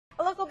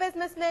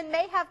businessmen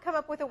may have come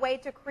up with a way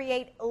to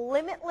create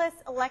limitless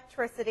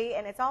electricity,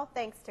 and it's all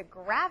thanks to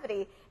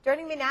gravity.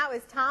 Joining me now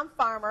is Tom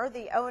Farmer,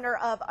 the owner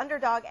of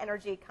Underdog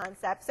Energy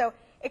Concepts. So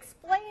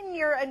explain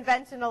your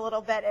invention a little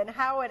bit and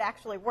how it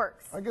actually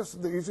works. I guess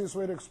the easiest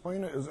way to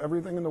explain it is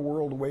everything in the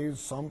world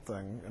weighs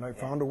something, and I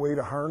found a way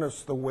to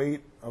harness the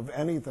weight of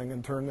anything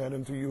and turn that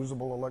into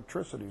usable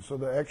electricity. So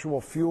the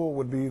actual fuel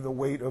would be the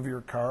weight of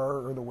your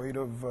car or the weight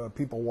of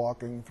people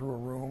walking through a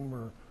room.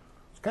 Or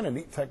it's kind of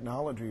neat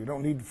technology. You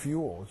don't need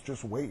fuel. It's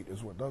just weight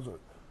is what does it.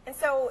 And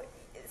so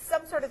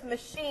some sort of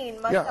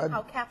machine must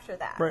somehow capture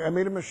that. Right. I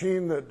made a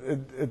machine that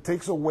it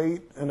takes a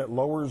weight and it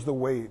lowers the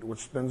weight, which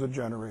spins a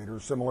generator,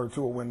 similar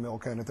to a windmill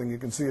kind of thing. You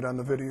can see it on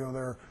the video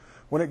there.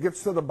 When it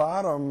gets to the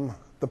bottom,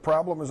 the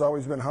problem has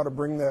always been how to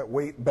bring that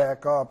weight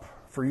back up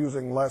for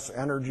using less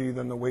energy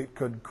than the weight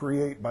could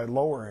create by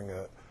lowering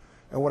it.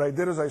 And what I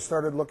did is I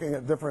started looking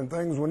at different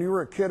things. When you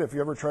were a kid, if you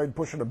ever tried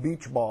pushing a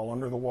beach ball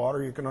under the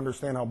water, you can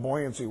understand how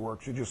buoyancy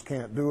works. You just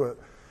can't do it.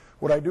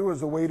 What I do is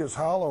the weight is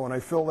hollow, and I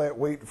fill that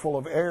weight full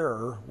of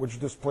air, which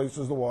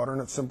displaces the water,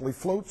 and it simply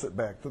floats it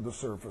back to the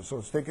surface. So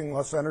it's taking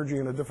less energy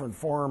in a different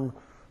form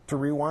to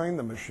rewind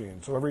the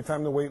machine. So every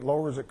time the weight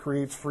lowers, it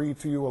creates free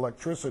to you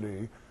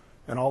electricity,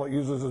 and all it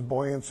uses is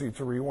buoyancy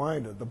to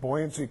rewind it. The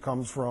buoyancy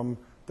comes from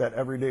that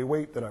everyday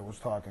weight that I was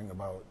talking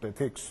about. It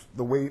takes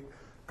the weight,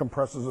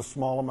 compresses a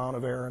small amount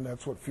of air, and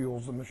that's what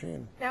fuels the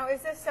machine. Now,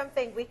 is this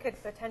something we could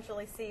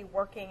potentially see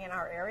working in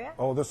our area?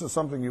 Oh, this is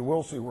something you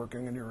will see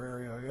working in your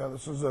area. Yeah,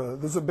 this is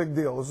a big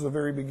deal. This is the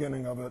very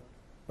beginning of it,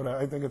 but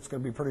I think it's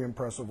going to be pretty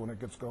impressive when it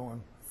gets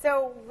going.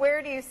 So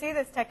where do you see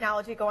this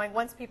technology going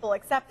once people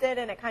accept it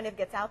and it kind of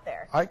gets out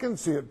there? I can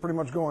see it pretty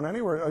much going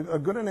anywhere. A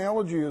good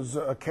analogy is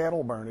a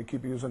cattle barn I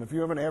keep using. If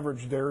you have an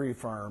average dairy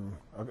farm,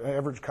 an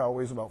average cow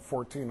weighs about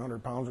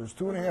 1,400 pounds. There's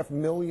 2.5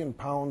 million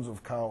pounds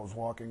of cows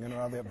walking in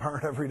and out of that barn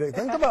every day.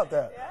 Think about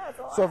that. Yeah, it's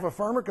a lot. So if a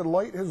farmer could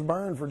light his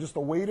barn for just the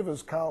weight of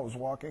his cows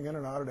walking in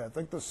and out of that,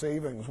 think the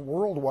savings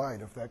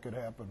worldwide if that could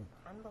happen.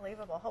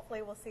 Unbelievable.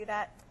 Hopefully we'll see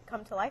that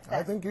come to life then.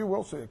 I think you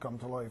will see it come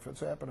to life. It's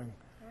happening.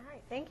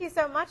 Thank you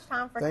so much,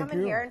 Tom, for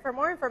coming here. And for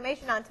more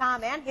information on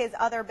Tom and his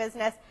other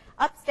business,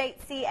 Upstate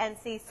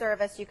CNC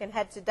Service, you can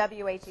head to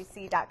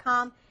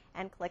WHEC.com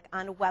and click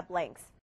on web links.